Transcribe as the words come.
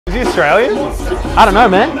he Australian? I don't know,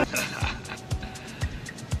 man.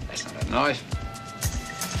 That's not a knife.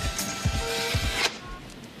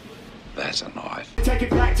 That's a knife.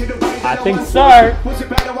 I think so.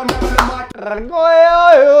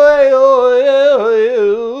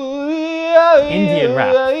 Indian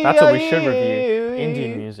rap. That's what we should review.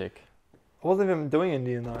 Indian music. I wasn't even doing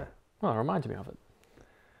Indian though. Well, it reminds me of it.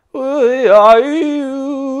 What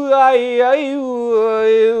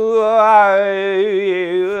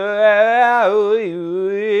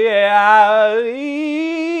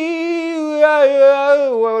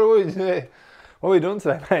are we doing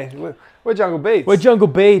today, mate? We're Jungle Beats. We're Jungle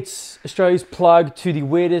Beats, Australia's plug to the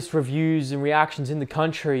weirdest reviews and reactions in the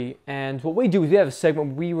country. And what we do is we have a segment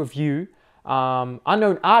where we review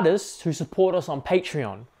unknown artists who support us on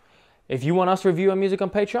Patreon. If you want us to review our music on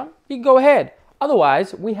Patreon, you can go ahead.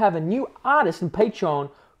 Otherwise, we have a new artist in Patreon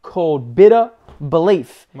called Bitter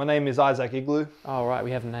Belief. My name is Isaac Igloo. All right, we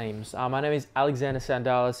have names. My name is Alexander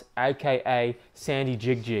Sandalis, aka Sandy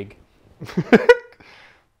Jig Jig.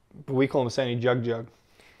 But we call him Sandy Jug Jug.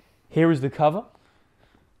 Here is the cover.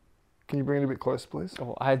 Can you bring it a bit closer, please?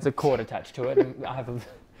 Oh, I had a cord attached to it. And I have a...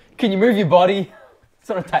 Can you move your body? It's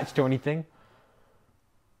not attached to anything.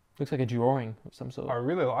 Looks like a drawing of some sort. I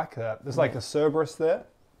really like that. There's like a Cerberus there.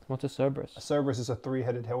 What's a Cerberus? A Cerberus is a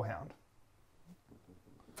three-headed hellhound.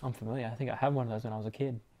 I'm familiar. I think I had one of those when I was a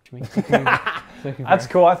kid. That's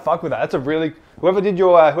cool. I fuck with that. That's a really... Whoever did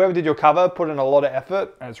your cover put in a lot of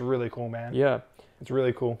effort, and it's really cool, man. Yeah. It's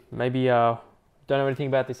really cool. Maybe, don't know anything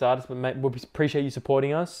about this artist, but we'll appreciate you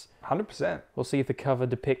supporting us. 100%. We'll see if the cover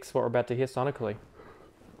depicts what we're about to hear sonically.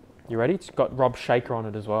 You ready? It's got Rob Shaker on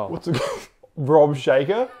it as well. What's it called? Rob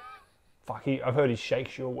Shaker? Fuck, I've heard he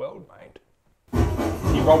shakes your world, mate.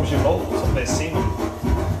 He robs your balls on their singing.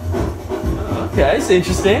 Okay, it's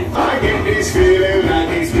interesting. I get this feeling like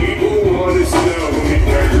these people want to slow me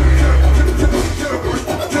down.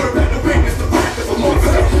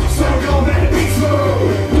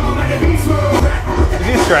 Is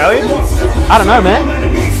he Australian? I don't know, man.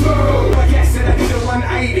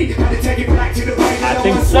 I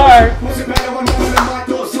think so.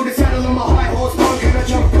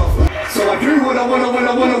 So I do what I wanna,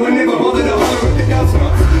 never bother to holler at the doves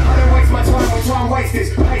nuts. I don't waste my time on try and waste this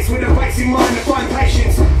pace with a racing mind to find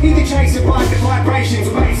patience. Either chase or bind the vibrations,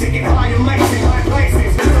 basic and high and makes in high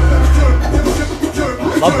places.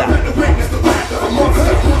 Love that.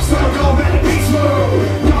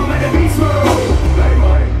 They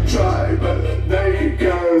might try, but they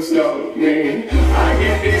can't stop me. I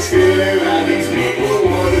get this feeling like these people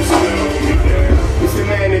want to slow me down. It's the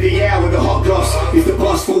man of the hour, the hot gloss. It's the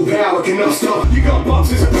boss, full power, cannot stop. You got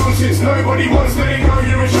boxes of nonsense, nobody wants to let it go.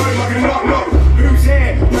 You're a show like a knock-knock. Who's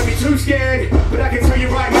there? Don't be too scared, but I can tell you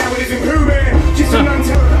right now it isn't Pooh Man. Just an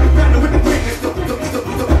unterrorized battle with the quickness, the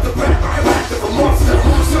rap of a monster.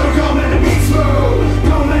 So come let it be slow,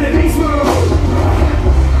 come let it be slow.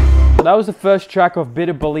 That was the first track of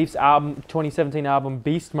Bitter Belief's album, 2017 album,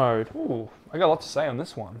 Beast Mode. Ooh, I got a lot to say on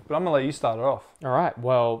this one, but I'm gonna let you start it off. All right,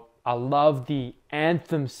 well, I love the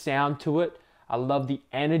anthem sound to it. I love the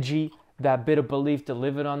energy that Bitter Belief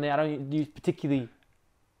delivered on there. I don't use particularly...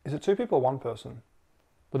 Is it two people or one person?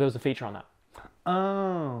 Well, there was a feature on that.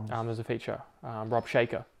 Oh. There's a feature. Rob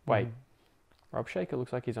Shaker. Wait. Rob Shaker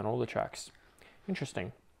looks like he's on all the tracks.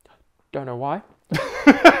 Interesting. Don't know why.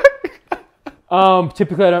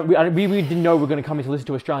 Typically, we didn't know we were going to come in to listen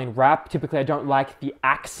to Australian rap. Typically, I don't like the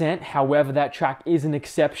accent. However, that track is an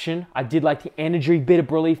exception. I did like the energy Bitter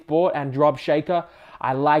Belief brought and Rob Shaker.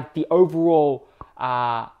 I like the overall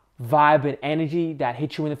vibe and energy that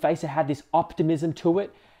hit you in the face. It had this optimism to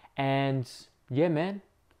it. And yeah, man,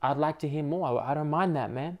 I'd like to hear more. I don't mind that,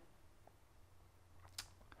 man.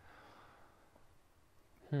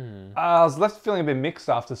 I was left feeling a bit mixed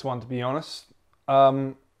after this one, to be honest.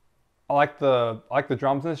 I like the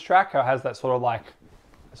drums in this track. How it has that sort of like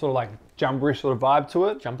jumberish sort of vibe to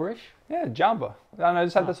it. Jumperish? Yeah, jumper. I don't know, it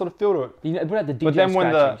just had that sort of feel to it. You know, what about the DJ But then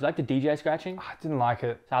when scratching? Do you like the DJ scratching? I didn't like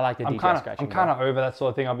it. I like the DJ scratching. I'm kind of over that sort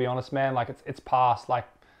of thing, I'll be honest, man. Like, it's past. Like,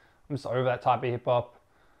 I'm just over that type of hip-hop.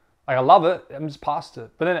 Like, I love it. I'm just past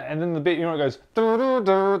it. But then the bit, you know, it goes...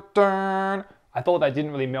 I thought they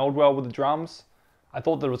didn't really meld well with the drums. I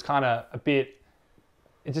thought that it was kind of a bit...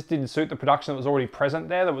 It just didn't suit the production that was already present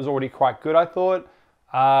there. That was already quite good, I thought.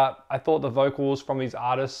 I thought the vocals from these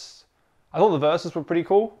artists... I thought the verses were pretty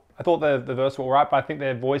cool. I thought the verses were alright, but I think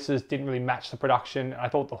their voices didn't really match the production. I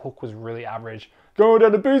thought the hook was really average. Going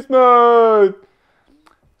down to beast mode!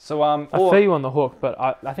 So, I feel you on the hook, but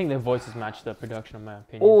I think their voices match the production, in my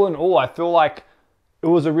opinion. all in all, I feel like it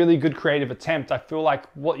was a really good creative attempt. I feel like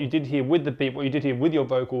what you did here with the beat, what you did here with your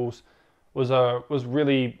vocals, was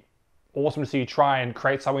really awesome to see you try and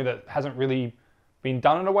create something that hasn't really been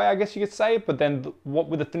done in a way, I guess you could say. But then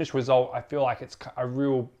with the finished result, I feel like it's a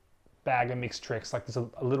real bag of mixed tricks. Like there's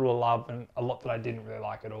a little love and a lot that I didn't really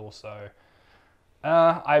like at all. So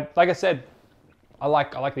like I said, I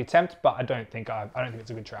like the attempt, but I don't think it's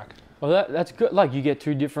a good track. Well, that's good. Like you get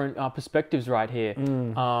two different perspectives right here.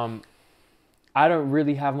 I don't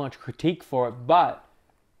really have much critique for it, but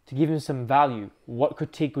to give him some value, what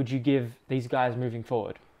critique would you give these guys moving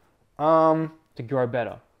forward to grow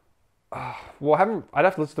better? Well, I'd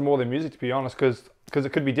have to listen to more of their music, to be honest, because it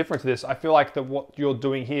could be different to this. I feel like that what you're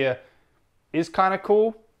doing here is kind of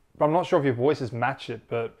cool, but I'm not sure if your voices match it.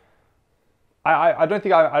 But I don't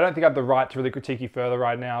think I have the right to really critique you further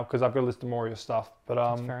right now because I've got to listen to more of your stuff. But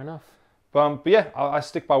That's fair enough. But yeah, I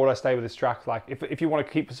stick by what I say with this track. Like if you want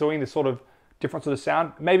to keep pursuing this sort of difference of the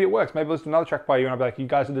sound, maybe it works. Maybe listen to another track by you and I'll be like, you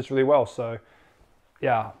guys did this really well. So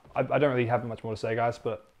yeah, I don't really have much more to say, guys,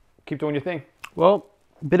 but keep doing your thing. Well,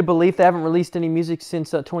 Bit of Belief, they haven't released any music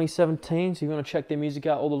since 2017, so if you want to check their music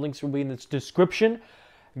out, all the links will be in the description.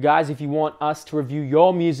 Guys, if you want us to review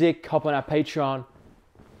your music, hop on our Patreon.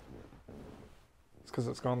 It's because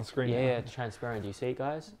it's gone on the screen. Yeah, it's transparent. Do you see it,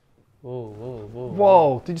 guys? Whoa, whoa, whoa.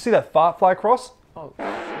 Whoa, did you see that fart fly across? Oh, shit.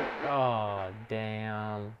 Oh,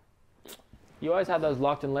 damn. You always have those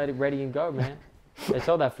locked and ready and go, man. They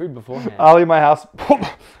sold that food beforehand. Ali, my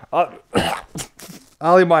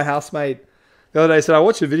housemate, the other day said, I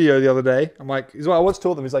watched a video the other day. I'm like, I watched two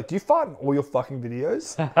of them. He's like, do you fart in all your fucking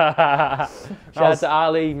videos? Shout out to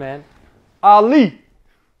Ali, man. Ali!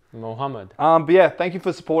 Mohammed. But yeah, thank you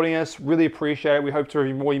for supporting us. Really appreciate it. We hope to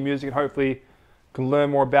review more of your music and hopefully can learn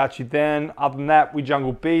more about you then. Other than that, we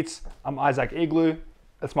Jungle Beats. I'm Isaac Igloo.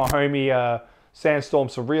 That's my homie, Sandstorm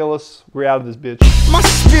Surrealist. We're out of this bitch. My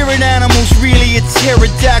spirit animal's really a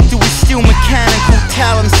pterodactyl with steel mechanical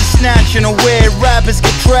talons to snatch and aware. Rappers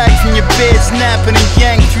get dragged from your bed, snapping and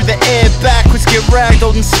yanked through the air backwards, get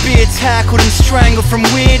ragdolled and spear tackled and strangled from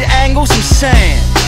weird angles. I'm saying